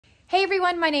Hey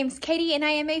everyone, my name's Katie and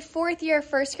I am a fourth year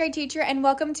first grade teacher, and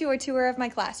welcome to a tour of my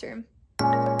classroom.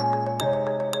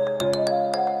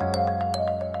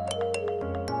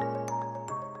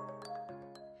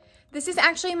 This is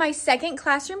actually my second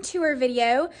classroom tour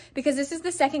video because this is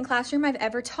the second classroom I've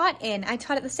ever taught in. I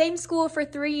taught at the same school for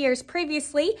 3 years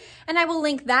previously, and I will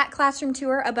link that classroom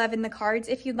tour above in the cards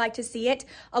if you'd like to see it.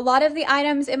 A lot of the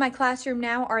items in my classroom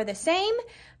now are the same,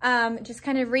 just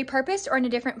kind of repurposed or in a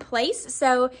different place.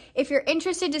 So if you're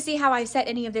interested to see how I set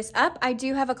any of this up, I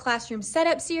do have a classroom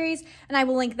setup series, and I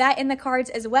will link that in the cards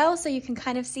as well, so you can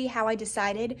kind of see how I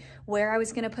decided where I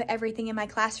was going to put everything in my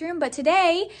classroom. But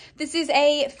today, this is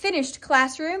a finished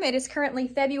classroom. It is currently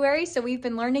February, so we've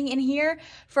been learning in here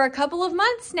for a couple of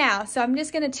months now. So I'm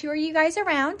just going to tour you guys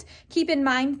around. Keep in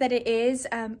mind that it is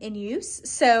in use,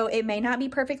 so it may not be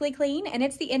perfectly clean, and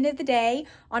it's the end of the day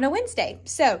on a Wednesday.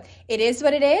 So it is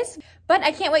what it is, but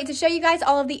I can't wait to show you guys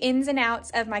all of the ins and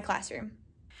outs of my classroom.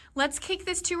 Let's kick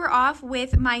this tour off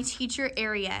with my teacher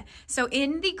area. So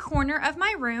in the corner of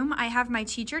my room, I have my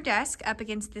teacher desk up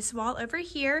against this wall over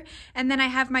here, and then I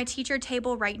have my teacher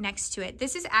table right next to it.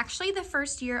 This is actually the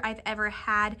first year I've ever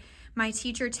had my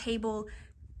teacher table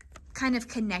kind of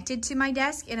connected to my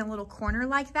desk in a little corner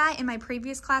like that. In my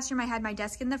previous classroom, I had my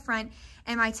desk in the front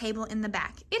and my table in the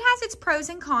back. It has its pros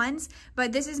and cons,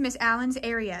 but this is Miss Allen's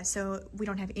area, so we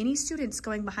don't have any students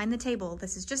going behind the table.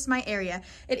 This is just my area.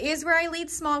 It is where I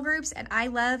lead small groups, and I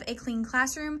love a clean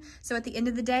classroom, so at the end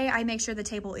of the day, I make sure the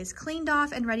table is cleaned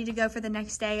off and ready to go for the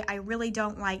next day. I really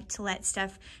don't like to let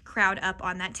stuff crowd up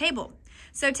on that table.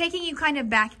 So taking you kind of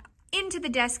back into the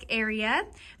desk area,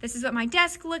 this is what my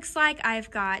desk looks like. I've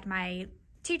got my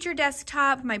teacher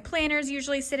desktop, my planner's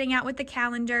usually sitting out with the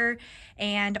calendar,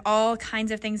 and all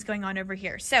kinds of things going on over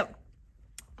here. So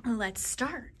let's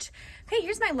start. Okay,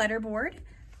 here's my letter board.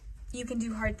 You can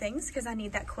do hard things, because I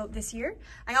need that quote this year.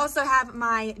 I also have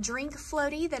my drink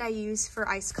floaty that I use for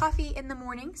iced coffee in the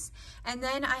mornings. And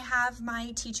then I have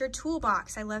my teacher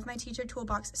toolbox. I love my teacher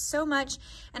toolbox so much,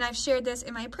 and I've shared this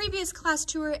in my previous class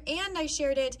tour, and I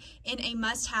shared it in a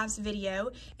must-haves video.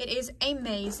 It is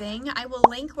amazing. I will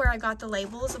link where I got the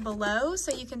labels below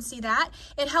so you can see that.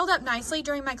 It held up nicely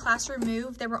during my classroom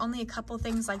move. There were only a couple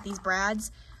things like these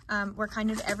brads were kind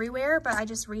of everywhere, but I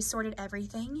just resorted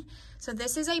everything. So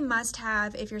this is a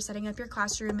must-have if you're setting up your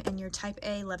classroom and you're type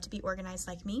A, love to be organized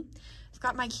like me. I've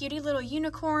got my cutie little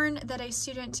unicorn that a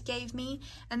student gave me,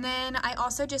 and then I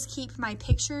also just keep my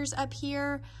pictures up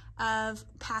here of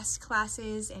past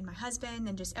classes and my husband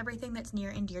and just everything that's near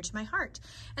and dear to my heart.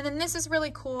 And then this is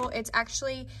really cool. It's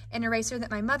actually an eraser that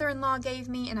my mother-in-law gave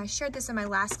me, and I shared this in my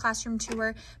last classroom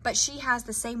tour, but she has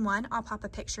the same one. I'll pop a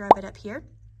picture of it up here,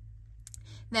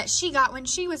 that she got when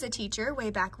she was a teacher way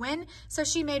back when. So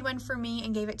she made one for me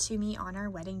and gave it to me on our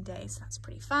wedding day. So that's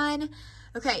pretty fun.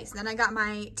 Okay, so then I got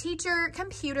my teacher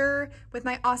computer with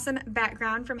my awesome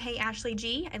background from Hey Ashley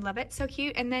G. I love it, so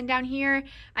cute. And then down here,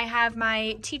 I have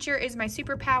my teacher is my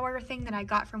superpower thing that I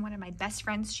got from one of my best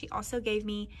friends. She also gave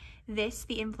me this,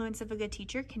 the influence of a good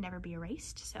teacher can never be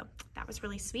erased. So that was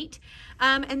really sweet.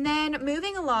 And then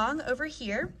moving along over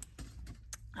here,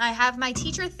 I have my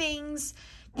teacher things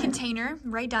container,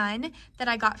 Ray Dunn, that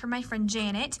I got from my friend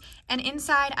Janet. And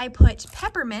inside I put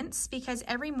peppermints because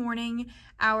every morning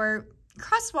our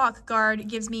crosswalk guard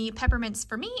gives me peppermints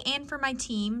for me and for my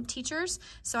team teachers.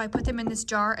 So I put them in this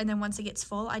jar, and then once it gets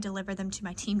full, I deliver them to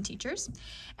my team teachers.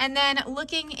 And then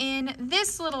looking in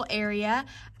this little area,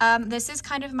 this is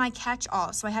kind of my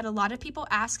catch-all. So I had a lot of people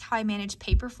ask how I manage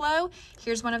paper flow.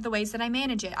 Here's one of the ways that I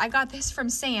manage it. I got this from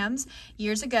Sam's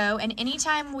years ago, and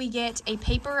anytime we get a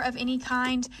paper of any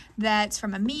kind that's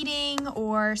from a meeting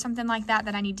or something like that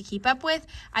that I need to keep up with,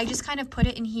 I just kind of put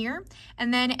it in here.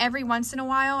 And then every once in a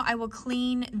while, I will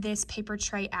clean this paper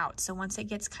tray out. So once it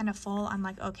gets kind of full, I'm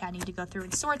like, okay, I need to go through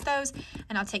and sort those,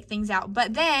 and I'll take things out.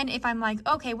 But then if I'm like,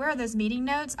 okay, where are those meeting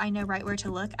notes? I know right where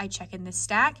to look. I check in this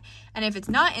stack. And if it's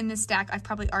not in this stack, I've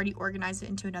probably already organized it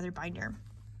into another binder.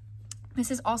 This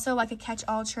is also like a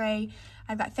catch-all tray.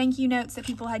 I've got thank you notes that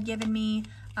people had given me,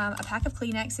 a pack of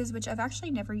Kleenexes, which I've actually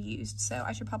never used, so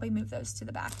I should probably move those to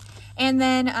the back. And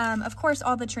then, of course,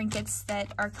 all the trinkets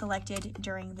that are collected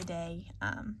during the day.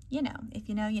 You know, if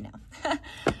you know, you know.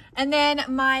 And then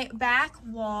my back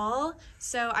wall.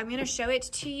 So I'm going to show it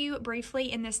to you briefly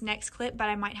in this next clip, but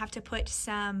I might have to put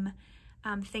some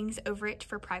things over it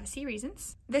for privacy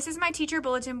reasons. This is my teacher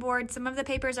bulletin board. Some of the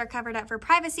papers are covered up for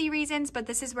privacy reasons, but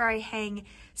this is where I hang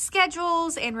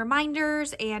schedules and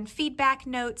reminders and feedback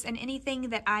notes and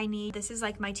anything that I need. This is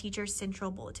like my teacher's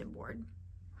central bulletin board.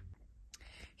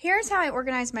 Here's how I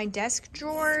organize my desk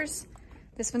drawers.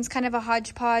 This one's kind of a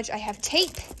hodgepodge. I have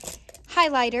tape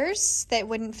highlighters that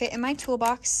wouldn't fit in my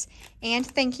toolbox, and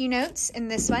thank you notes in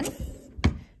this one.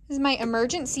 This is my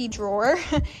emergency drawer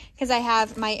because I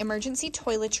have my emergency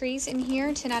toiletries in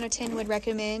here. 10 out of 10 would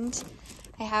recommend.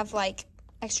 I have like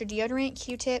extra deodorant,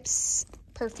 Q-tips,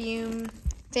 perfume,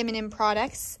 feminine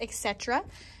products, etc.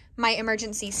 My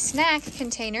emergency snack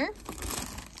container,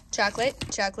 chocolate,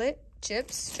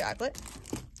 chips, chocolate,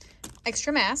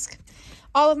 extra mask.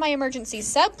 All of my emergency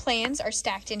sub plans are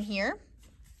stacked in here.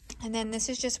 And then this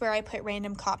is just where I put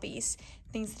random copies,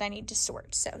 things that I need to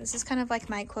sort. So this is kind of like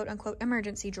my quote unquote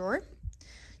emergency drawer.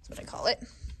 That's what I call it.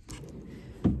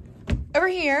 Over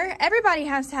here, everybody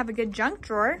has to have a good junk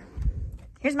drawer.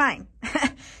 Here's mine.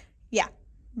 Yeah,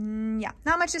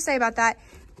 not much to say about that.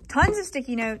 Tons of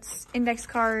sticky notes, index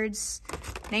cards,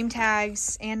 name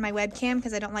tags, and my webcam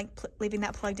because I don't like leaving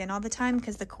that plugged in all the time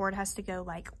because the cord has to go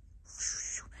like,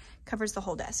 covers the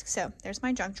whole desk. So there's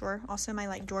my junk drawer. Also my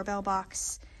like doorbell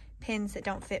box, pins that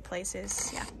don't fit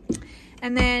places. Yeah.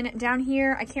 And then down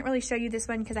here, I can't really show you this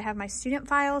one because I have my student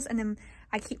files, and then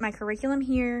I keep my curriculum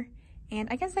here. And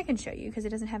I guess I can show you because it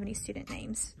doesn't have any student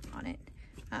names on it.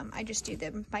 I just do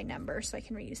them by number so I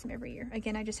can reuse them every year.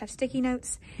 Again, I just have sticky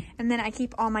notes, and then I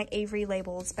keep all my Avery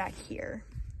labels back here,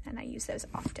 and I use those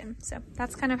often. So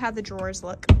that's kind of how the drawers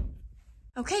look.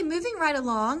 Okay, moving right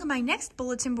along, my next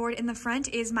bulletin board in the front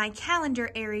is my calendar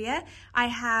area. I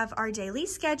have our daily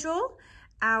schedule,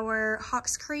 our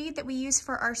Hawks Creed that we use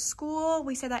for our school.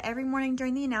 We say that every morning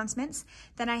during the announcements.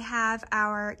 Then I have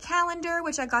our calendar,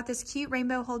 which I got this cute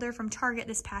rainbow holder from Target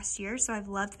this past year, so I've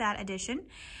loved that addition.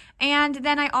 And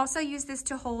then I also use this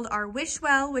to hold our wish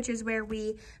well, which is where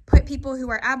we put people who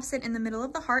are absent in the middle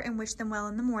of the heart and wish them well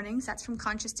in the mornings. That's from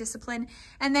Conscious Discipline.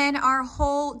 And then our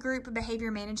whole group behavior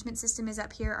management system is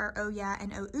up here, our oh yeah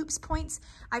and oh oops points.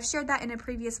 I've shared that in a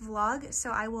previous vlog,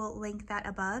 so I will link that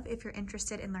above if you're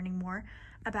interested in learning more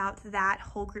about that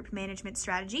whole group management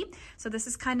strategy. So this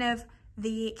is kind of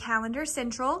the calendar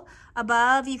central.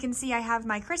 Above, you can see I have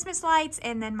my Christmas lights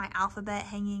and then my alphabet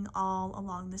hanging all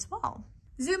along this wall.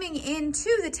 Zooming into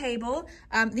the table,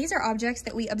 these are objects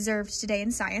that we observed today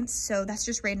in science, so that's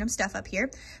just random stuff up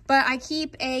here. But I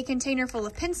keep a container full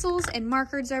of pencils and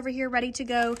markers over here ready to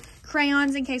go,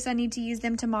 crayons in case I need to use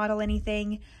them to model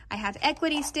anything. I have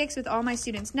equity sticks with all my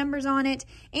students' numbers on it,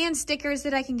 and stickers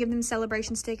that I can give them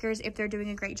celebration stickers if they're doing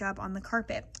a great job on the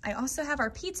carpet. I also have our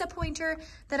pizza pointer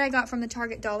that I got from the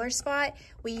Target Dollar Spot.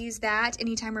 We use that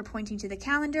anytime we're pointing to the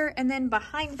calendar, and then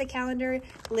behind the calendar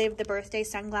live the birthday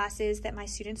sunglasses that my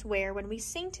students wear when we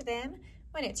sing to them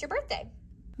when it's your birthday.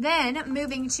 Then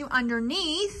moving to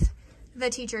underneath the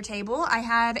teacher table, I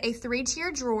have a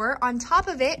 3-tier drawer. On top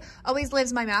of it always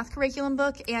lives my math curriculum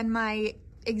book and my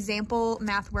example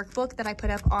math workbook that I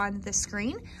put up on the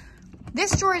screen.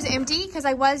 This drawer is empty because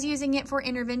I was using it for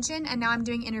intervention, and now I'm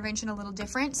doing intervention a little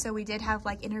different. So we did have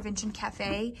like intervention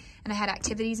cafe and I had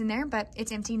activities in there, but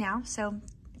it's empty now, so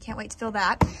can't wait to fill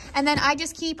that. And then I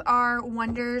just keep our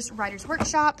Wonders Writers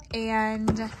Workshop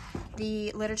and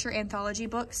the literature anthology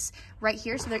books right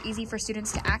here, so they're easy for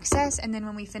students to access. And then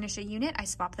when we finish a unit, I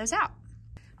swap those out.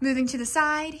 Moving to the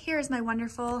side, here's my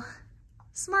wonderful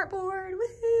smartboard,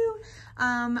 woohoo!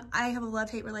 I have a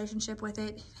love-hate relationship with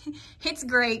it. It's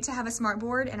great to have a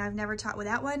smartboard, and I've never taught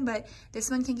without one, but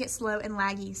this one can get slow and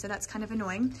laggy, so that's kind of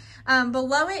annoying.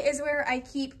 Below it is where I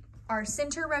keep our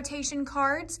center rotation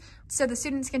cards, so the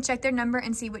students can check their number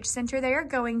and see which center they are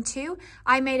going to.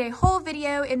 I made a whole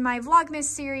video in my Vlogmas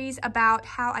series about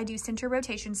how I do center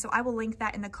rotation, so I will link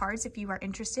that in the cards if you are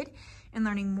interested in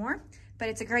learning more, but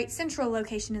it's a great central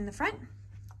location in the front.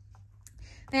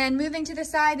 And moving to the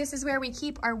side, this is where we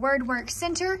keep our WordWork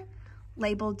center,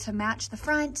 labeled to match the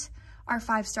front. Our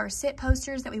 5-star sit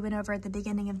posters that we went over at the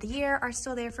beginning of the year are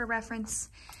still there for reference.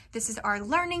 This is our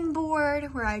learning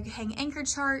board where I hang anchor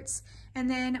charts, and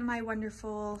then my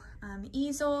wonderful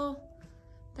easel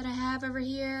that I have over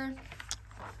here.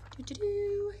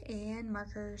 And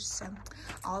markers, so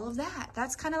all of that.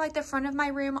 That's kind of like the front of my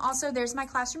room. Also, there's my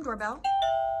classroom doorbell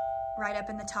right up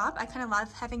in the top. I kind of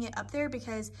love having it up there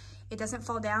because it doesn't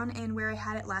fall down, and where I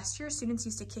had it last year, students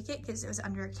used to kick it because it was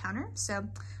under a counter. So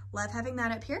love having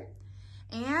that up here.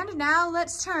 And now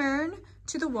let's turn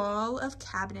to the wall of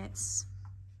cabinets.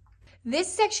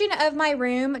 This section of my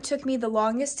room took me the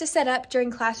longest to set up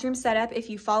during classroom setup. If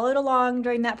you followed along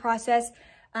during that process,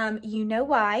 you know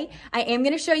why. I am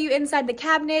going to show you inside the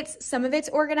cabinets. Some of it's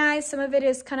organized, some of it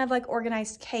is kind of like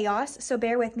organized chaos, so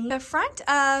bear with me. The front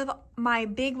of my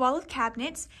big wall of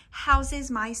cabinets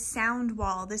houses my sound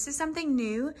wall. This is something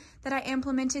new that I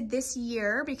implemented this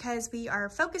year because we are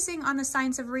focusing on the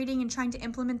science of reading and trying to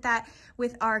implement that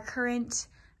with our current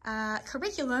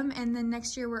curriculum, and then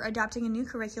next year we're adopting a new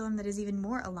curriculum that is even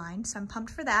more aligned, so I'm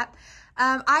pumped for that.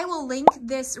 I will link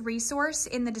this resource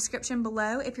in the description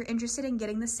below if you're interested in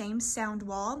getting the same sound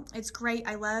wall. It's great.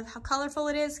 I love how colorful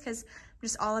it is because I'm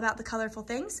just all about the colorful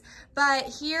things. But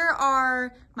here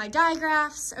are my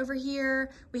digraphs over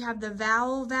here. We have the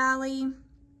Vowel Valley.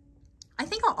 I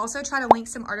think I'll also try to link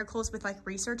some articles with like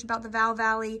research about the Vowel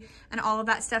Valley and all of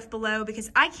that stuff below,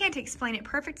 because I can't explain it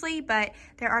perfectly, but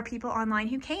there are people online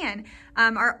who can.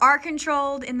 Our R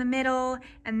controlled in the middle,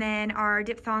 and then our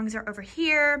diphthongs are over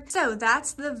here. So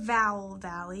that's the Vowel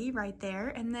Valley right there.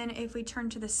 And then if we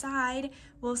turn to the side,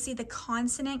 we'll see the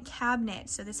consonant cabinet.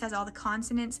 So this has all the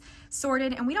consonants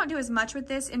sorted, and we don't do as much with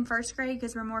this in first grade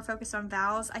because we're more focused on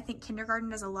vowels. I think kindergarten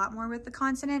does a lot more with the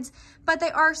consonants, but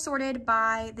they are sorted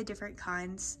by the different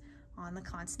kinds on the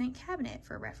consonant cabinet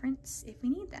for reference if we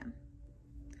need them.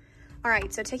 All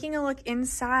right, so taking a look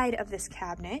inside of this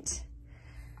cabinet.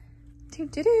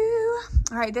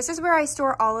 All right, this is where I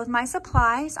store all of my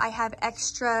supplies. I have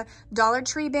extra Dollar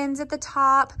Tree bins at the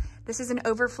top. This is an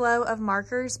overflow of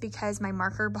markers because my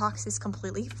marker box is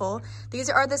completely full. These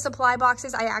are the supply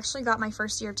boxes I actually got my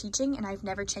first year of teaching, and I've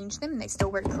never changed them, and they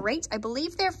still work great. I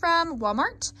believe they're from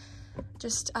Walmart.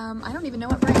 Just, I don't even know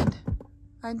what brand.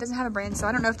 It doesn't have a brand, so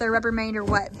I don't know if they're Rubbermaid or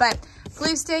what, but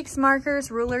glue sticks,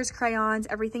 markers, rulers, crayons,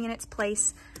 everything in its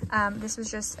place. This was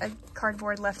just a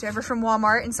cardboard leftover from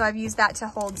Walmart, and so I've used that to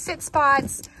hold sit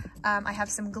spots. I have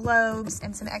some globes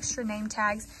and some extra name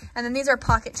tags, and then these are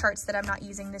pocket charts that I'm not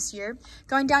using this year.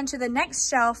 Going down to the next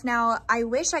shelf, now I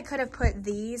wish I could have put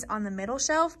these on the middle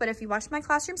shelf, but if you watched my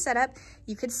classroom setup,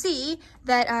 you could see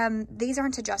that these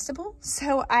aren't adjustable,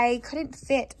 so I couldn't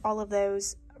fit all of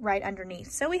those right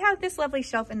underneath. So we have this lovely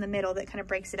shelf in the middle that kind of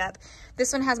breaks it up.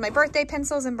 This one has my birthday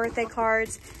pencils and birthday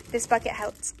cards. This bucket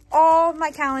has all my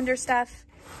calendar stuff,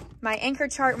 my anchor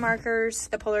chart markers,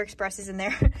 the Polar Express is in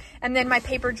there, and then my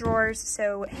paper drawers,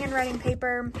 so handwriting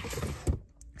paper,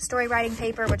 story writing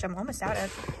paper, which I'm almost out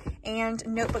of, and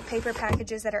notebook paper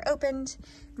packages that are opened.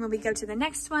 And when we go to the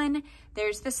next one,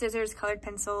 there's the scissors, colored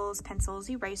pencils,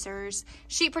 erasers,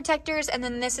 sheet protectors, and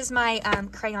then this is my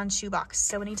crayon shoebox.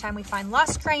 So anytime we find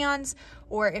lost crayons,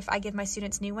 or if I give my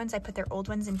students new ones, I put their old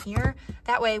ones in here.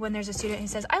 That way, when there's a student who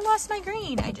says, I lost my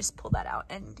green, I just pull that out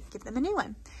and give them a new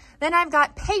one. Then I've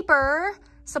got paper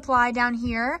supply down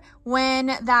here. When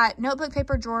that notebook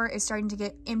paper drawer is starting to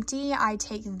get empty, I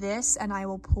take this and I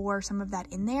will pour some of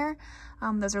that in there.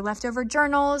 Those are leftover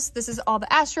journals. This is all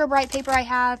the Astro Bright paper I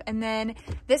have. And then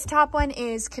this top one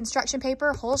is construction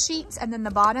paper, whole sheets. And then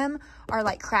the bottom are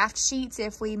like craft sheets.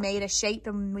 If we made a shape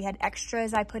and we had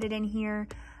extras, I put it in here.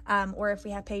 Or if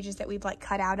we have pages that we've like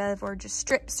cut out of, or just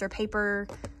strips or paper.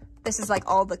 This is like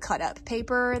all the cut up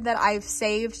paper that I've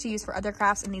saved to use for other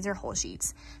crafts, and these are whole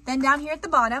sheets. Then down here at the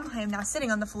bottom, I am now sitting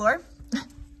on the floor.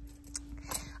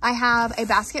 I have a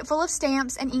basket full of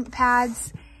stamps and ink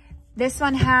pads. This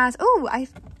one has, oh, I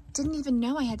didn't even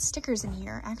know I had stickers in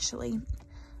here, actually.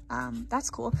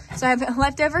 That's cool. So I have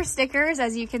leftover stickers,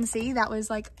 as you can see. That was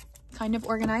like kind of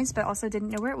organized, but also didn't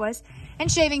know where it was.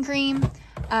 And shaving cream,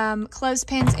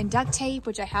 clothespins and duct tape,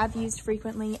 which I have used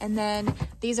frequently. And then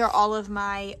these are all of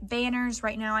my banners.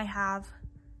 Right now I have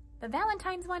the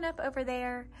Valentine's one up over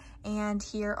there. And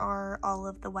here are all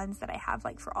of the ones that I have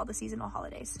like for all the seasonal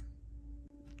holidays.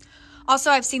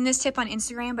 Also, I've seen this tip on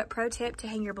Instagram, but pro tip to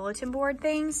hang your bulletin board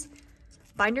things,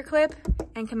 binder clip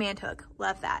and command hook.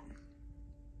 Love that.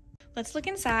 Let's look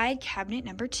inside cabinet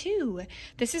number 2.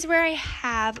 This is where I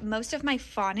have most of my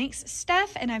phonics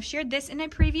stuff, and I've shared this in a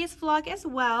previous vlog as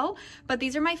well, but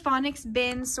these are my phonics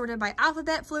bins sorted by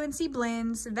alphabet, fluency,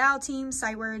 blends, vowel team,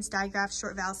 sight words, digraphs,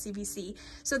 short vowels, CVC.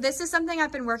 So this is something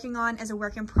I've been working on as a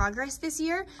work in progress this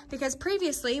year, because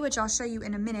previously, which I'll show you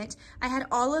in a minute, I had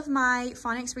all of my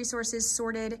phonics resources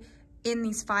sorted in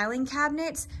these filing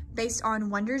cabinets based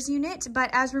on Wonders unit, but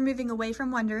as we're moving away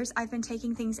from Wonders, I've been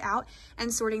taking things out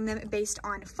and sorting them based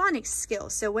on phonics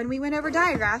skills. So when we went over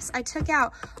digraphs, I took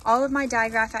out all of my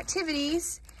digraph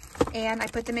activities and I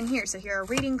put them in here. So here are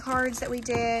reading cards that we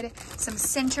did, some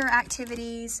center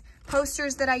activities,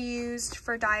 posters that I used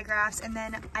for digraphs, and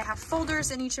then I have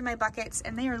folders in each of my buckets,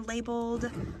 and they are labeled.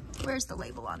 Where's the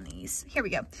label on these? Here we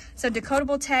go. So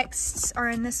decodable texts are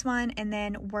in this one, and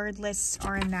then word lists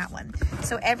are in that one.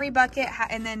 So every bucket,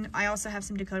 and then I also have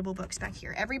some decodable books back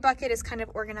here. Every bucket is kind of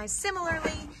organized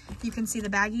similarly. You can see the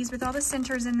baggies with all the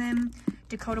centers in them,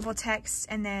 decodable texts,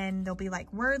 and then there'll be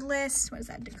like word lists. What is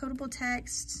that? Decodable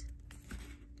text.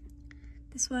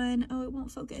 This one, oh, it won't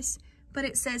focus, but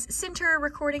it says center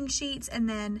recording sheets, and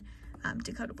then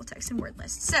decodable text and word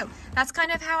lists. So that's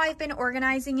kind of how I've been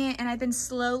organizing it, and I've been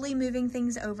slowly moving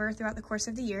things over throughout the course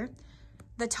of the year.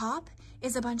 The top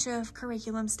is a bunch of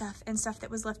curriculum stuff and stuff that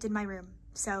was left in my room.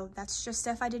 So that's just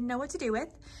stuff I didn't know what to do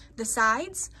with. The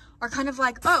sides are kind of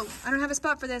like, oh, I don't have a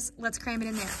spot for this. Let's cram it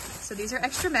in there. So these are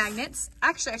extra magnets.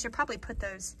 Actually, I should probably put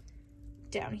those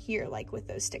down here, like with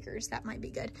those stickers. That might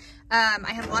be good. I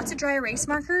have lots of dry erase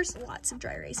markers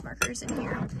in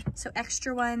here. So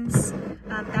extra ones.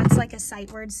 That's like a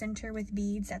sight word center with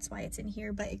beads. That's why it's in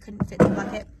here, but it couldn't fit in the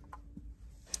bucket.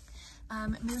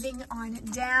 Moving on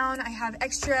down, I have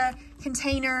extra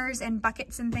containers and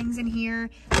buckets and things in here.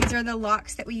 These are the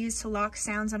locks that we use to lock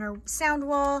sounds on our sound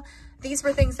wall. These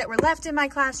were things that were left in my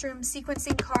classroom,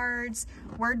 sequencing cards,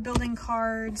 word building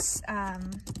cards,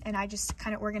 and I just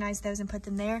kind of organized those and put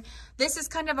them there. This is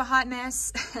kind of a hot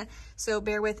mess, so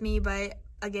bear with me, but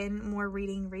again, more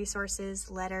reading resources,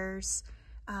 letters,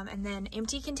 and then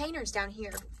empty containers down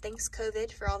here. Thanks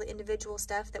COVID for all the individual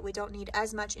stuff that we don't need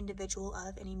as much individual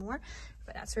of anymore,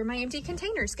 but that's where my empty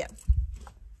containers go.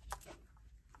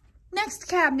 Next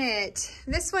cabinet.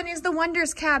 This one is the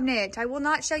Wonders cabinet. I will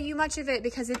not show you much of it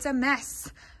because it's a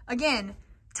mess. Again,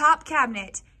 top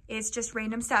cabinet is just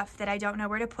random stuff that I don't know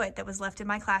where to put that was left in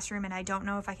my classroom, and I don't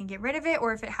know if I can get rid of it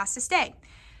or if it has to stay.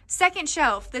 Second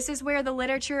shelf, this is where the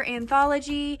literature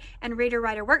anthology and reader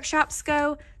writer workshops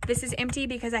go. This is empty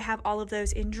because I have all of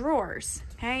those in drawers,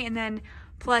 okay? And then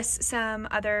plus some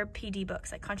other PD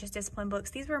books, like conscious discipline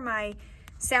books. These were my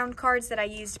sound cards that I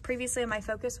used previously on my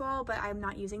focus wall, but I'm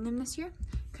not using them this year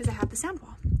because I have the sound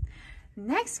wall.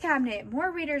 Next cabinet,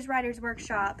 more readers writers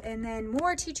workshop, and then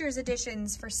more teachers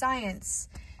editions for science.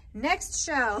 Next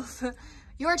shelf,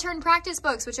 Your Turn practice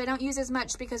books, which I don't use as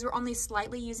much because we're only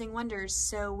slightly using Wonders,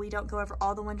 so we don't go over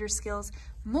all the Wonders skills.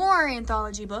 More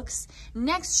anthology books.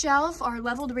 Next shelf are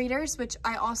leveled readers, which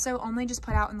I also only just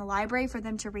put out in the library for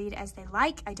them to read as they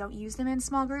like. I don't use them in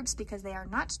small groups because they are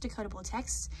not decodable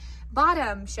texts.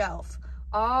 Bottom shelf,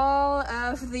 all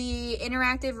of the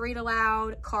interactive read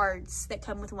aloud cards that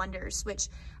come with Wonders, which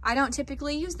I don't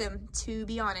typically use them, to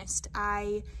be honest.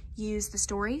 I use the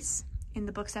stories in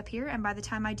the books up here, and by the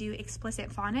time I do explicit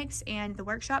phonics and the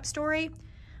workshop story,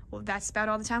 well, that's about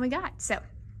all the time we got. So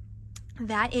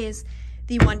that is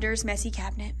the Wonders messy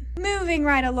cabinet. Moving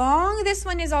right along, this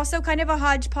one is also kind of a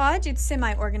hodgepodge. It's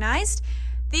semi-organized.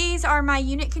 These are my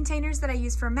unit containers that I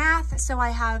use for math. So I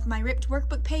have my ripped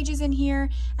workbook pages in here,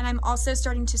 and I'm also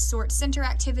starting to sort center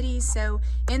activities. So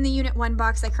in the Unit 1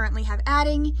 box, I currently have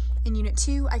adding. In Unit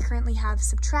 2, I currently have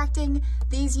subtracting.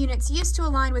 These units used to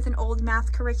align with an old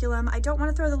math curriculum. I don't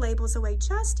want to throw the labels away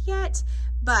just yet,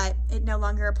 but it no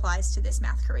longer applies to this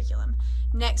math curriculum.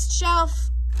 Next shelf,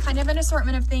 kind of an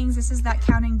assortment of things. This is that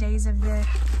counting days of the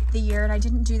year, and I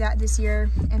didn't do that this year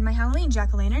in my Halloween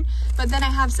jack-o'-lantern. But then I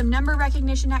have some number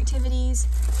recognition activities,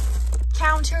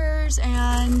 counters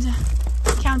and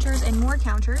more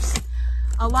counters,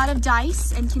 a lot of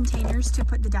dice and containers to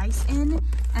put the dice in,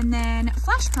 and then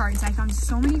flashcards. I found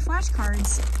so many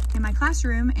flashcards in my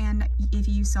classroom, and if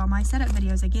you saw my setup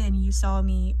videos, again, you saw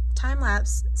me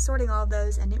time-lapse sorting all of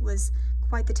those, and it was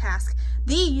quite the task.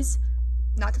 These,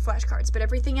 not the flashcards, but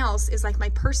everything else is like my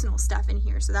personal stuff in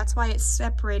here. So that's why it's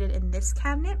separated in this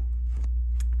cabinet.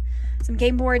 Some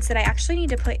game boards that I actually need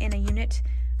to put in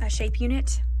a shape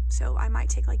unit. So I might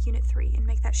take like Unit 3 and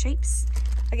make that shapes.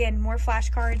 Again, more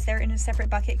flashcards. They're in a separate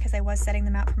bucket because I was setting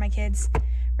them out for my kids.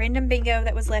 Random bingo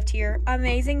that was left here.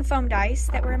 Amazing foam dice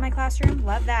that were in my classroom.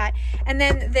 Love that. And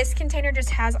then this container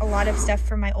just has a lot of stuff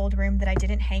from my old room that I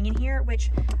didn't hang in here,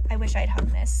 which I wish I'd hung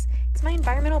this. It's my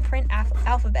environmental print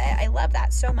alphabet. I love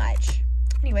that so much.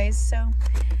 Anyways, so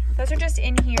those are just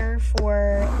in here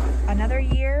for another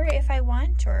year if I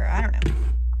want, or I don't know.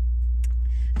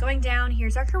 Going down,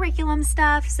 here's our curriculum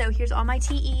stuff. So here's all my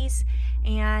TEs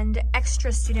and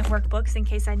extra student workbooks in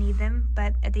case I need them,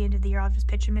 but at the end of the year I'll just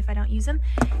pitch them if I don't use them.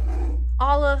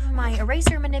 All of my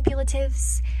eraser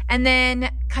manipulatives, and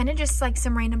then kind of just like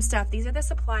some random stuff. These are the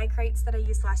supply crates that I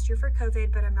used last year for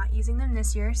COVID, but I'm not using them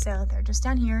this year, so they're just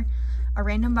down here. A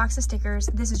random box of stickers.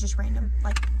 This is just random,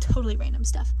 like totally random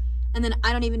stuff. And then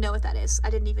I don't even know what that is.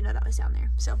 I didn't even know that was down there.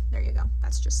 So there you go.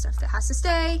 That's just stuff that has to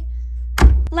stay.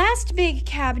 Last big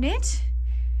cabinet.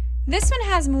 This one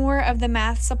has more of the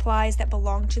math supplies that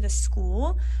belong to the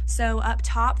school. So up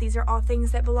top, these are all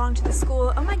things that belong to the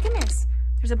school. Oh my goodness.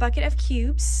 There's a bucket of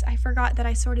cubes. I forgot that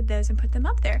I sorted those and put them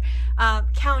up there.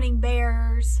 Counting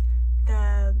bears,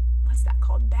 what's that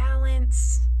called?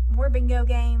 Balance, more bingo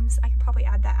games. I could probably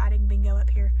add that adding bingo up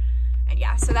here. And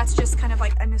yeah, so that's just kind of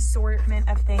like an assortment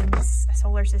of things, a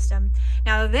solar system.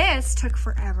 Now this took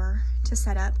forever to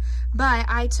set up, but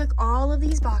I took all of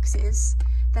these boxes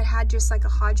that had just like a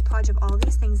hodgepodge of all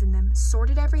these things in them,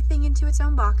 sorted everything into its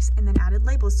own box, and then added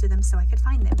labels to them so I could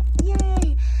find them.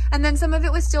 Yay! And then some of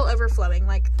it was still overflowing,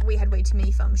 like we had way too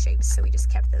many foam shapes, so we just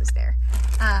kept those there.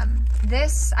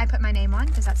 This I put my name on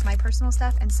because that's my personal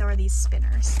stuff, and so are these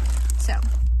spinners. So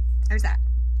there's that.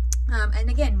 And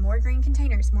again, more green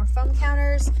containers, more foam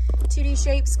counters, 2D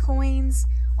shapes, coins,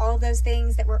 all of those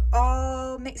things that were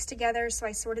all mixed together, so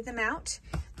I sorted them out.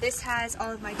 This has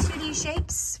all of my 2D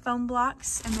shapes, foam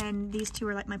blocks, and then these two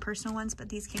are like my personal ones, but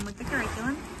these came with the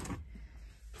curriculum.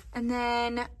 And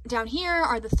then down here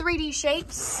are the 3D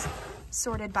shapes,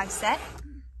 sorted by set.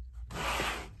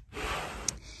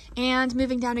 And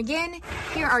moving down again,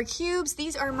 here are cubes.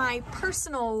 These are my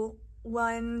personal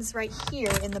ones right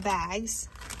here in the bags.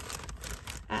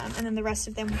 And then the rest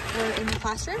of them were in the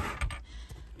classroom.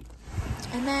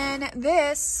 And then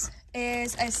this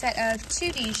is a set of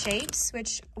 2D shapes,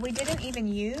 which we didn't even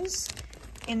use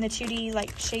in the 2D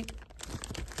like shape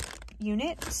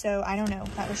unit. So I don't know,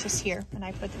 that was just here and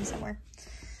I put them somewhere.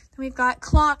 Then we've got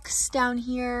clocks down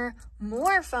here,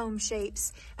 more foam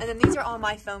shapes, and then these are all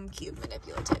my foam cube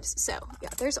manipulatives. So yeah,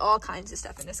 there's all kinds of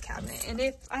stuff in this cabinet. And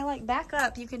if I like back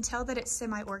up, you can tell that it's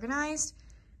semi-organized.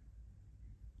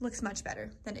 Looks much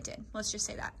better than it did. Let's just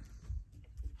say that.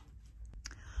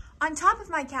 On top of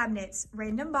my cabinets,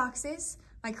 random boxes,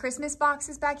 my Christmas box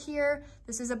is back here.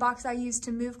 This is a box I use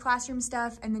to move classroom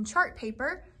stuff, and then chart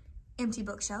paper, empty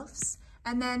bookshelves.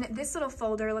 And then this little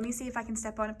folder, let me see if I can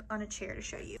step on a chair to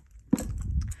show you.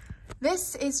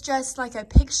 This is just like a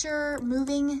picture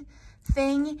moving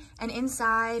thing, and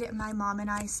inside my mom and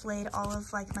I slid all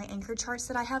of like my anchor charts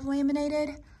that I have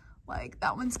laminated. Like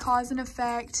that one's cause and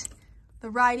effect, the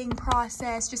writing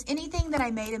process, just anything that I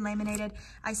made and laminated,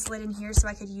 I slid in here so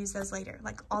I could use those later.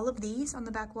 Like all of these on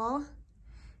the back wall,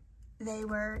 they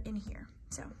were in here.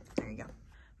 So there you go.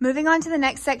 Moving on to the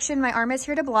next section, my arm is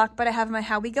here to block, but I have my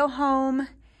How We Go Home,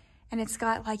 and it's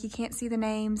got like, you can't see the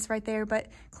names right there, but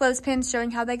clothespins showing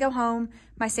how they go home,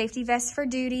 my safety vest for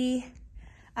duty.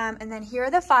 And then here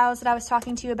are the files that I was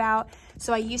talking to you about.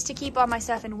 So I used to keep all my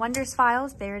stuff in Wonders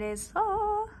files. There it is.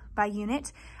 Oh, by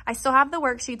unit. I still have the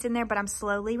worksheets in there, but I'm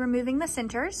slowly removing the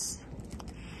centers.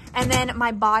 And then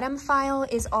my bottom file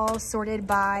is all sorted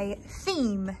by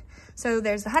theme. So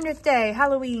there's the 100th day,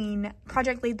 Halloween,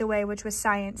 Project Lead the Way, which was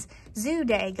science, Zoo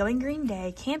Day, Going Green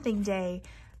Day, Camping Day,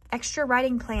 extra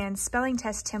writing plans, spelling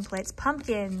test templates,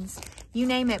 pumpkins, you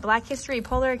name it, Black History,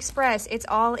 Polar Express, it's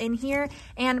all in here.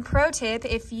 And pro tip,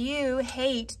 if you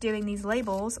hate doing these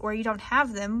labels or you don't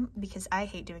have them, because I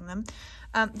hate doing them,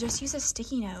 just use a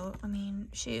sticky note. I mean,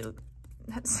 shoot,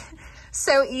 that's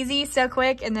so easy, so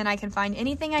quick, and then I can find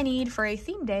anything I need for a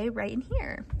theme day right in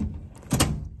here.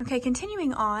 Okay,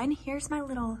 continuing on, here's my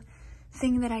little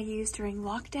thing that I used during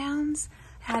lockdowns.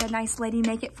 I had a nice lady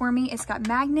make it for me. It's got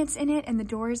magnets in it, and the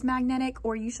door is magnetic,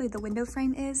 or usually the window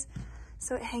frame is.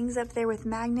 So it hangs up there with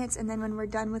magnets, and then when we're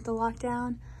done with the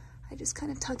lockdown, I just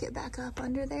kind of tuck it back up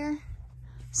under there.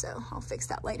 So I'll fix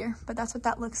that later, but that's what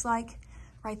that looks like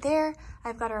right there.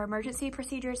 I've got our emergency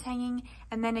procedures hanging,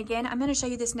 and then again, I'm gonna show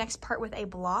you this next part with a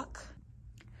block.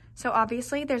 So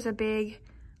obviously there's a big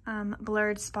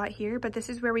blurred spot here, but this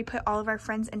is where we put all of our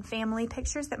friends and family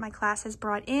pictures that my class has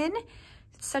brought in.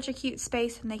 It's such a cute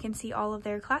space, and they can see all of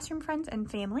their classroom friends and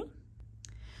family.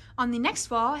 On the next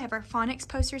wall, I have our phonics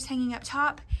posters hanging up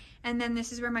top, and then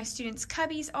this is where my students'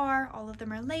 cubbies are. All of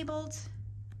them are labeled.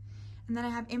 And then I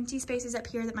have empty spaces up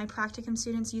here that my practicum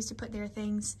students use to put their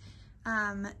things.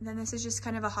 Then this is just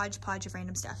kind of a hodgepodge of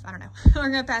random stuff. I don't know. We're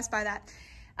gonna pass by that.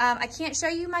 I can't show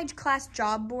you my class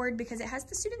job board because it has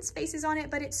the students' faces on it,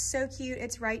 but it's so cute.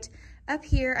 It's right up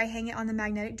here. I hang it on the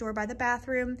magnetic door by the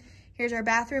bathroom. Here's our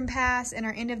bathroom pass and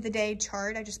our end of the day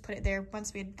chart. I just put it there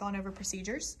once we had gone over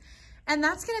procedures. And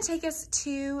that's gonna take us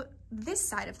to this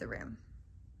side of the room.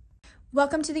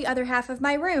 Welcome to the other half of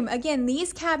my room. Again,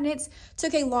 these cabinets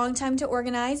took a long time to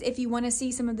organize. If you want to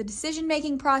see some of the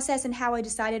decision-making process and how I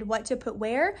decided what to put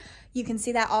where, you can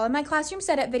see that all in my classroom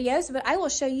setup videos, but I will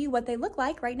show you what they look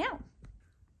like right now.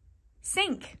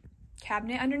 Sink.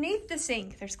 Cabinet underneath the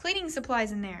sink. There's cleaning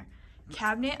supplies in there.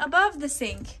 Cabinet above the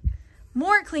sink.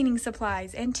 More cleaning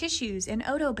supplies and tissues and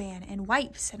Odoban and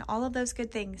wipes and all of those good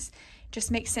things.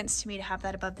 Just makes sense to me to have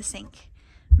that above the sink.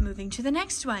 Moving to the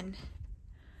next one.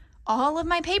 All of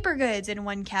my paper goods in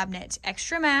one cabinet.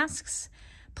 Extra masks,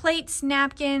 plates,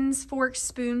 napkins, forks,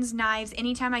 spoons, knives.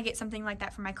 Anytime I get something like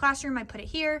that from my classroom, I put it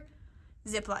here.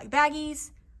 Ziploc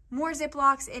baggies, more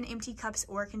Ziplocs, and empty cups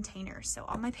or containers. So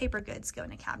all my paper goods go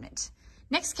in a cabinet.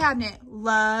 Next cabinet,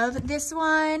 love this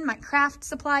one, my craft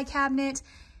supply cabinet.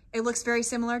 It looks very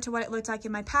similar to what it looked like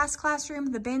in my past classroom.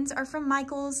 The bins are from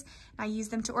Michaels. I use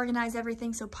them to organize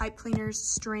everything. So pipe cleaners,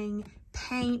 string,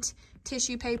 paint,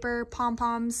 tissue paper,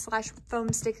 pom-poms /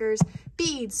 foam stickers,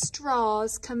 beads,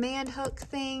 straws, command hook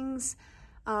things,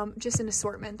 just an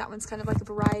assortment. That one's kind of like a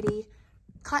variety.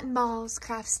 Cotton balls,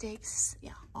 craft sticks,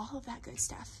 yeah, all of that good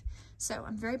stuff. So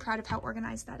I'm very proud of how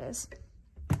organized that is.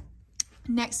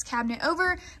 Next cabinet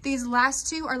over. These last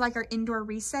two are like our indoor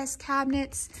recess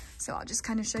cabinets. So I'll just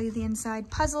kind of show you the inside.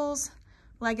 Puzzles,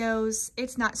 Legos.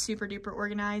 It's not super duper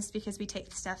organized because we take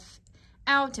the stuff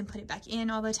out and put it back in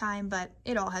all the time, but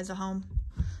it all has a home.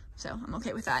 So I'm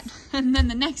okay with that. And then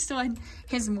the next one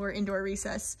is more indoor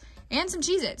recess and some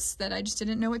Cheez-Its that I just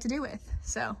didn't know what to do with.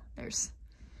 So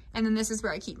and then this is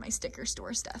where I keep my sticker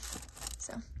store stuff.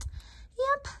 So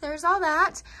yep, there's all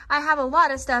that. I have a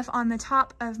lot of stuff on the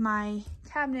top of my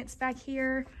cabinets back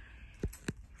here.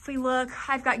 If we look,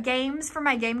 I've got games for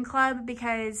my game club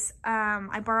because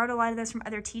I borrowed a lot of those from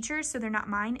other teachers, so they're not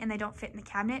mine and they don't fit in the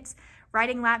cabinets.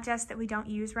 Writing lap desks that we don't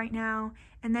use right now,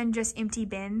 and then just empty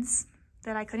bins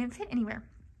that I couldn't fit anywhere.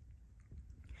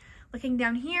 Looking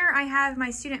down here, I have my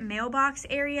student mailbox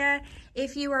area.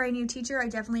 If you are a new teacher, I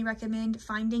definitely recommend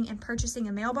finding and purchasing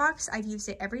a mailbox. I've used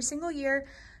it every single year.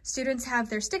 Students have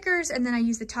their stickers, and then I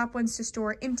use the top ones to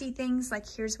store empty things. Like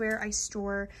here's where I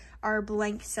store our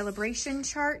blank celebration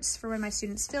charts for when my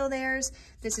students fill theirs.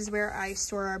 This is where I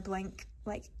store our blank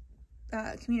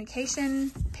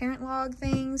communication, parent log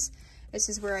things. This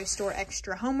is where I store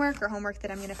extra homework or homework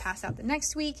that I'm going to pass out the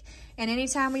next week. And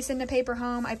anytime we send a paper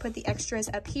home, I put the extras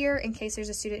up here in case there's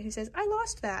a student who says, I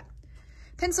lost that.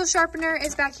 Pencil sharpener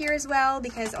is back here as well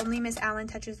because only Miss Allen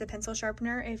touches the pencil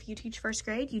sharpener. If you teach first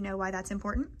grade, you know why that's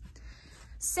important.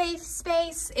 Safe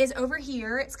space is over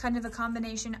here. It's kind of a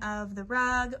combination of the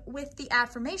rug with the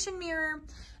affirmation mirror,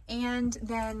 and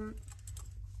then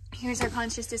here's our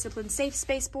conscious discipline safe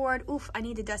space board. Oof, I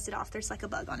need to dust it off. There's like a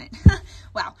bug on it.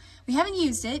 Wow. We haven't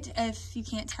used it, if you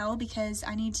can't tell, because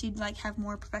I need to like have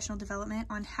more professional development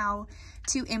on how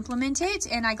to implement it.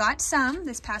 And I got some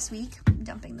this past week. I'm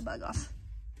dumping the bug off.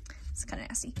 It's kind of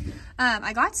nasty.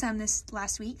 I got some this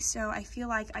last week, so I feel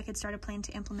like I could start a plan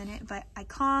to implement it, but I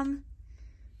calm.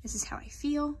 This is how I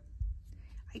feel.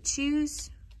 I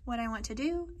choose what I want to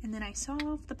do, and then I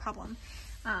solve the problem.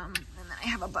 And then I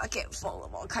have a bucket full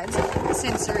of all kinds of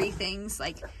sensory things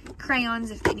like crayons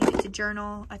if they needed to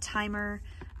journal, a timer,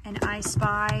 an I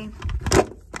Spy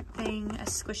thing, a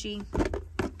squishy.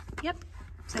 Yep,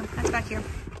 so that's back here.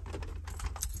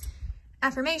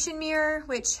 Affirmation mirror,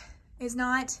 which is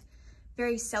not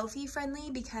very selfie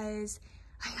friendly because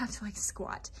I have to like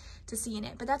squat to see in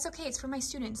it, but that's okay. It's for my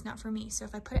students, not for me. So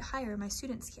if I put it higher, my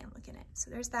students can't look in it.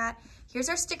 So there's that. Here's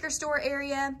our sticker store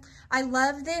area. I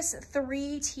love this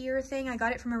 3-tier thing. I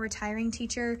got it from a retiring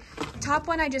teacher. The top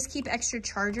one, I just keep extra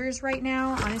chargers right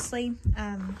now, honestly,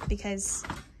 because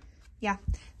yeah,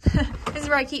 this is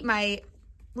where I keep my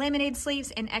laminated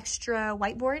sleeves and extra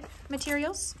whiteboard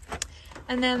materials.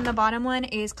 And then the bottom one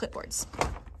is clipboards.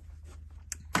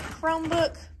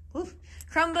 Chromebook. Oof.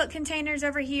 Chromebook containers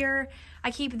over here.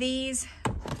 I keep these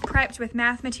prepped with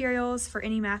math materials for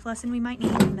any math lesson we might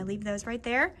need. I'm gonna leave those right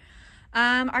there.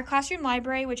 Our classroom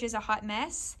library, which is a hot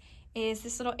mess, is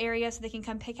this little area so they can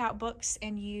come pick out books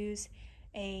and use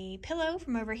a pillow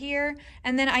from over here.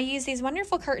 And then I use these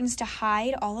wonderful curtains to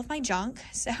hide all of my junk.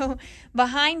 So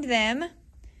behind them,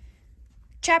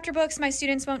 chapter books my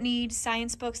students won't need,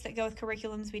 science books that go with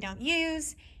curriculums we don't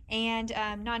use, and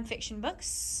nonfiction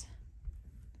books.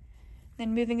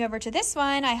 Then moving over to this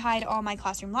one, I hide all my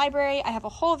classroom library. I have a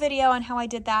whole video on how I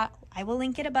did that. I will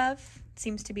link it above. It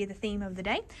seems to be the theme of the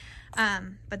day.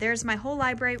 But there's my whole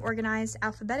library organized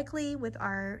alphabetically with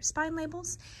our spine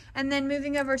labels. And then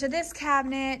moving over to this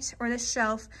cabinet or this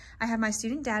shelf, I have my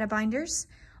student data binders,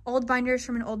 old binders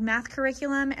from an old math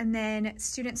curriculum, and then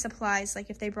student supplies, like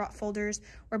if they brought folders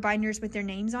or binders with their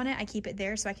names on it, I keep it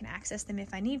there so I can access them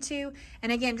if I need to.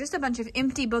 And again, just a bunch of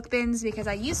empty book bins because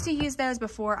I used to use those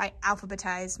before I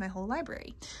alphabetized my whole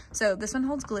library. So this one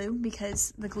holds glue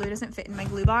because the glue doesn't fit in my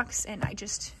glue box, and I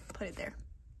just put it there.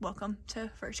 Welcome to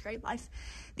first grade life.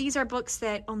 These are books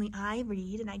that only I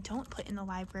read and I don't put in the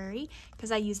library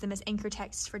because I use them as anchor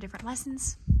texts for different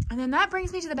lessons. And then that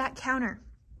brings me to the back counter.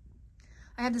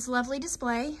 I have this lovely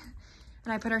display,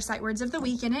 and I put our sight words of the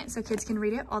week in it so kids can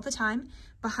read it all the time.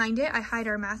 Behind it, I hide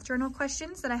our math journal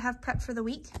questions that I have prepped for the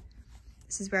week.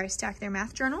 This is where I stack their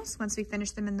math journals once we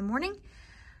finish them in the morning.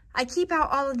 I keep out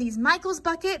all of these Michaels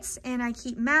buckets, and I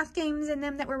keep math games in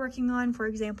them that we're working on. For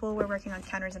example, we're working on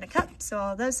counters and a cup, so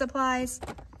all those supplies.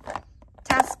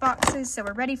 Task boxes, so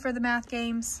we're ready for the math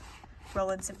games. Roll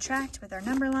and subtract with our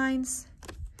number lines.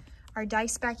 our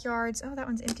dice backyards. Oh, that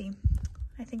one's empty.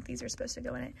 I think these are supposed to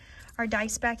go in it. Our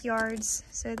dice backyards,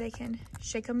 so they can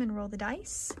shake them and roll the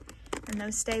dice, and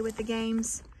those stay with the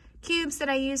games. Cubes that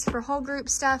I use for whole group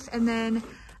stuff, and then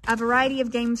a variety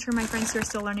of games for my friends who are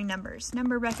still learning numbers.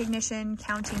 Number recognition,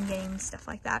 counting games, stuff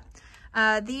like that.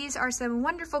 These are some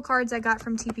wonderful cards I got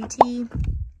from TPT.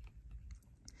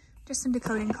 Just some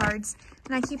decoding cards,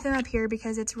 and I keep them up here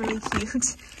because it's really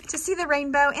cute to see the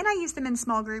rainbow, and I use them in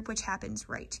small group, which happens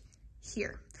right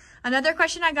here. Another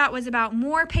question I got was about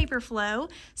more paper flow.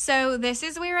 So this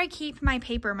is where I keep my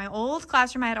paper. My old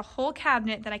classroom, I had a whole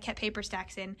cabinet that I kept paper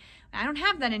stacks in. I don't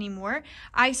have that anymore.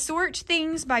 I sort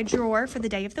things by drawer for the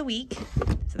day of the week.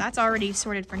 So that's already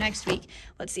sorted for next week.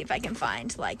 Let's see if I can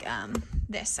find like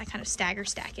this. I kind of stagger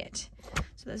stack it.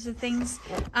 So those are things.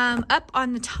 Up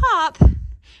on the top,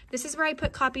 this is where I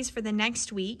put copies for the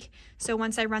next week. So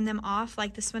once I run them off,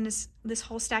 like this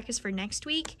whole stack is for next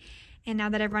week. And now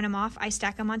that I've run them off, I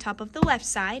stack them on top of the left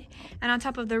side. And on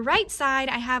top of the right side,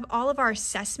 I have all of our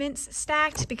assessments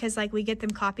stacked because like we get them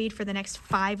copied for the next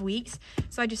 5 weeks.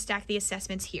 So I just stack the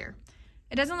assessments here.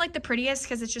 It doesn't look the prettiest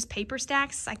because it's just paper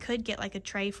stacks. I could get like a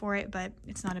tray for it, but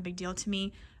it's not a big deal to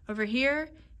me. Over here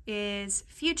is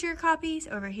future copies.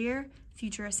 Over here,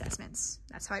 future assessments.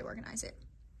 That's how I organize it.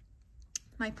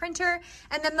 My printer,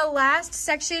 and then the last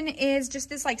section is just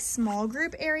this like small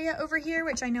group area over here,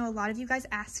 which I know a lot of you guys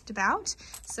asked about,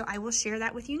 so I will share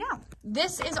that with you now.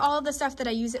 This is all of the stuff that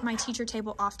I use at my teacher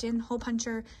table often: hole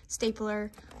puncher, stapler,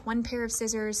 one pair of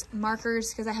scissors, markers,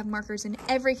 because I have markers in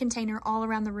every container all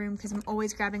around the room because I'm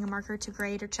always grabbing a marker to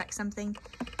grade or check something,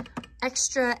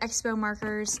 extra expo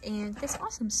markers, and this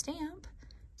awesome stamp.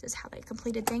 This is how they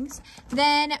completed things.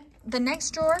 Then the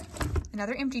next drawer,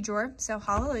 another empty drawer, so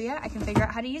hallelujah, I can figure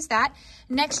out how to use that.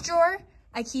 Next drawer,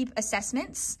 I keep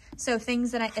assessments, so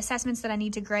assessments that I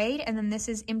need to grade, and then this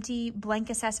is empty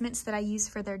blank assessments that I use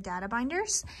for their data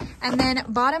binders. And then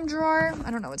bottom drawer,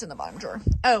 I don't know what's in the bottom drawer.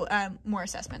 Oh, more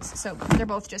assessments, so they're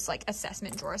both just like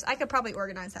assessment drawers. I could probably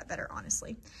organize that better,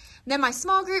 honestly. Then my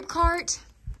small group cart.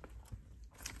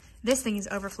 This thing is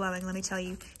overflowing, let me tell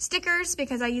you. Stickers,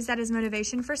 because I use that as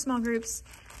motivation for small groups.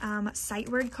 Sight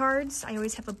word cards. I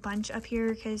always have a bunch up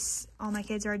here because all my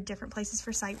kids are at different places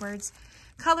for sight words.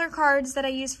 Color cards that I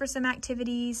use for some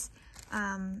activities.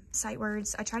 Sight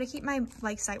words. I try to keep my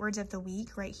sight words of the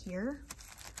week right here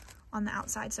on the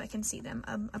outside so I can see them.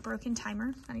 A broken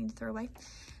timer I need to throw away.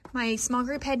 My small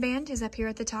group headband is up here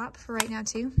at the top for right now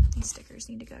too. These stickers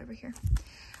need to go over here.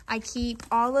 I keep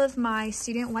all of my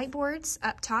student whiteboards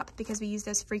up top because we use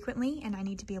those frequently and I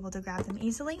need to be able to grab them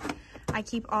easily. I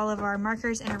keep all of our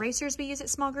markers and erasers we use at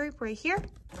small group right here.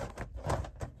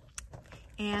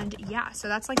 And yeah, so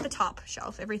that's like the top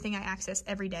shelf, everything I access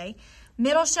every day.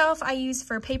 Middle shelf I use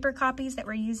for paper copies that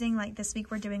we're using, like this week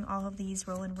we're doing all of these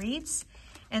roll and reads.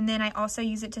 And then I also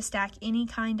use it to stack any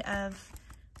kind of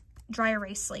dry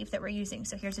erase sleeve that we're using.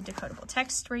 So here's a decodable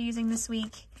text we're using this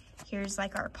week. Here's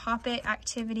like our Pop-It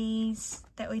activities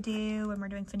that we do when we're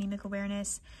doing phonemic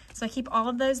awareness. So I keep all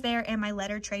of those there and my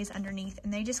letter trays underneath,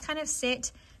 and they just kind of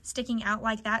sit sticking out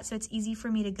like that, so it's easy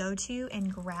for me to go to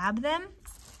and grab them.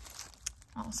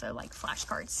 Also like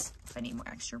flashcards if I need more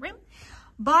extra room.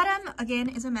 Bottom, again,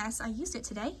 is a mess. I used it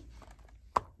today.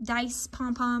 Dice,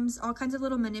 pom-poms, all kinds of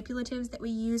little manipulatives that we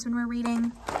use when we're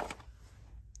reading.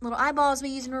 Little eyeballs we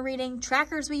use when we're reading,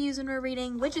 trackers we use when we're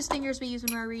reading, witch's fingers we use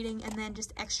when we're reading, and then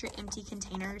just extra empty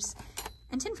containers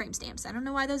and 10 frame stamps. I don't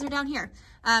know why those are down here.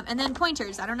 And then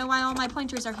pointers. I don't know why all my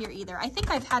pointers are here either. I think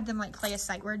I've had them like play a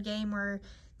sight word game where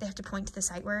they have to point to the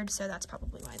sight word, so that's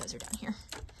probably why those are down here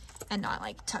and not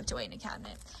like tucked away in a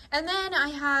cabinet. And then I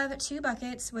have 2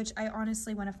 buckets, which I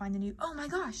honestly want to find a new, oh my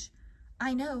gosh,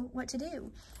 I know what to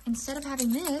do. Instead of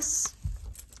having this,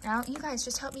 now, you guys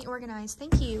just help me organize.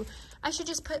 Thank you. I should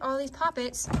just put all these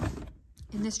Pop-Its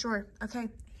in this drawer. Okay,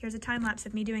 here's a time lapse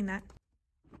of me doing that.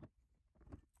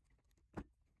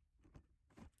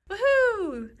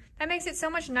 Woohoo! That makes it so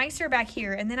much nicer back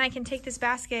here. And then I can take this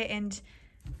basket and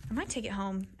I might take it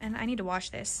home, and I need to wash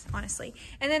this, honestly.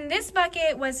 And then this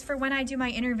bucket was for when I do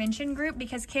my intervention group,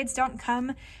 because kids don't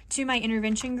come to my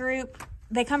intervention group.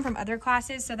 They come from other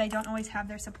classes, so they don't always have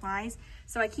their supplies.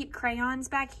 So I keep crayons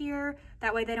back here.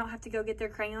 That way they don't have to go get their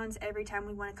crayons every time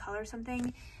we want to color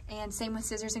something. And same with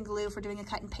scissors and glue if we're doing a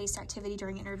cut and paste activity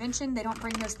during intervention. They don't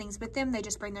bring those things with them. They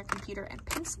just bring their computer and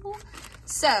pencil.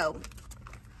 So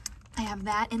I have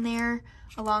that in there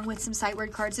along with some sight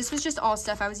word cards. This was just all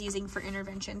stuff I was using for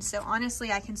intervention. So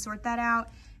honestly, I can sort that out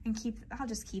and I'll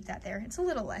just keep that there. It's a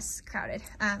little less crowded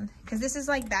because this is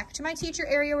like back to my teacher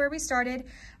area where we started.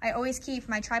 I always keep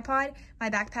my tripod, my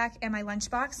backpack, and my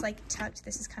lunchbox like tucked.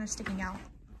 This is kind of sticking out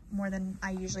more than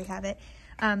I usually have it,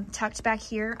 tucked back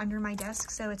here under my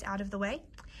desk so it's out of the way.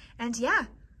 And yeah,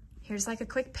 here's like a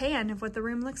quick pan of what the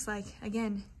room looks like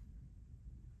again.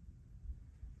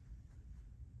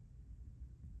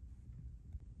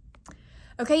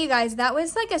 Okay, you guys, that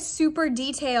was like a super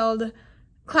detailed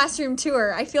classroom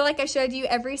tour. I feel like I showed you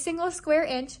every single square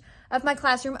inch of my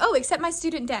classroom. Oh, except my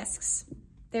student desks.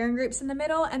 They're in groups in the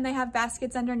middle and they have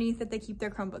baskets underneath that they keep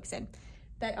their Chromebooks in.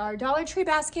 That are Dollar Tree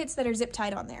baskets that are zip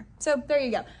tied on there. So there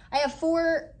you go. I have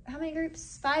how many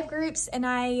groups? 5 groups, and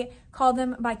I call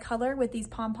them by color with these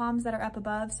pom-poms that are up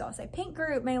above. So I'll say pink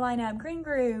group may line up, green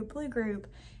group, blue group.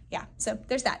 Yeah, so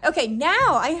there's that. Okay,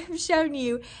 now I have shown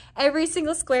you every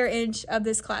single square inch of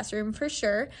this classroom for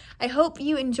sure. I hope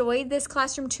you enjoyed this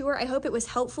classroom tour. I hope it was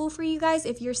helpful for you guys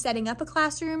if you're setting up a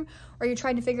classroom or you're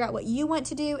trying to figure out what you want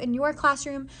to do in your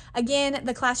classroom. Again,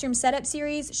 the classroom setup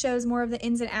series shows more of the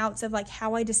ins and outs of like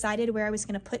how I decided where I was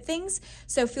gonna put things.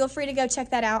 So feel free to go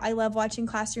check that out. I love watching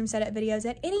classroom setup videos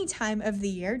at any time of the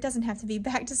year. It doesn't have to be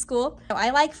back to school. So I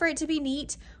like for it to be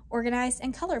neat, organized,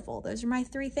 and colorful. Those are my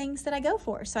 3 things that I go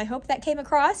for. So I hope that came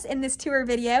across in this tour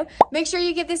video. Make sure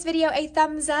you give this video a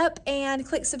thumbs up and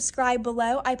click subscribe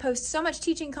below. I post so much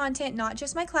teaching content, not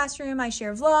just my classroom. I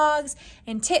share vlogs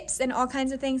and tips and all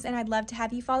kinds of things, and I'd love to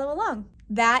have you follow along.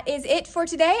 That is it for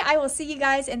today. I will see you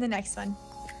guys in the next one.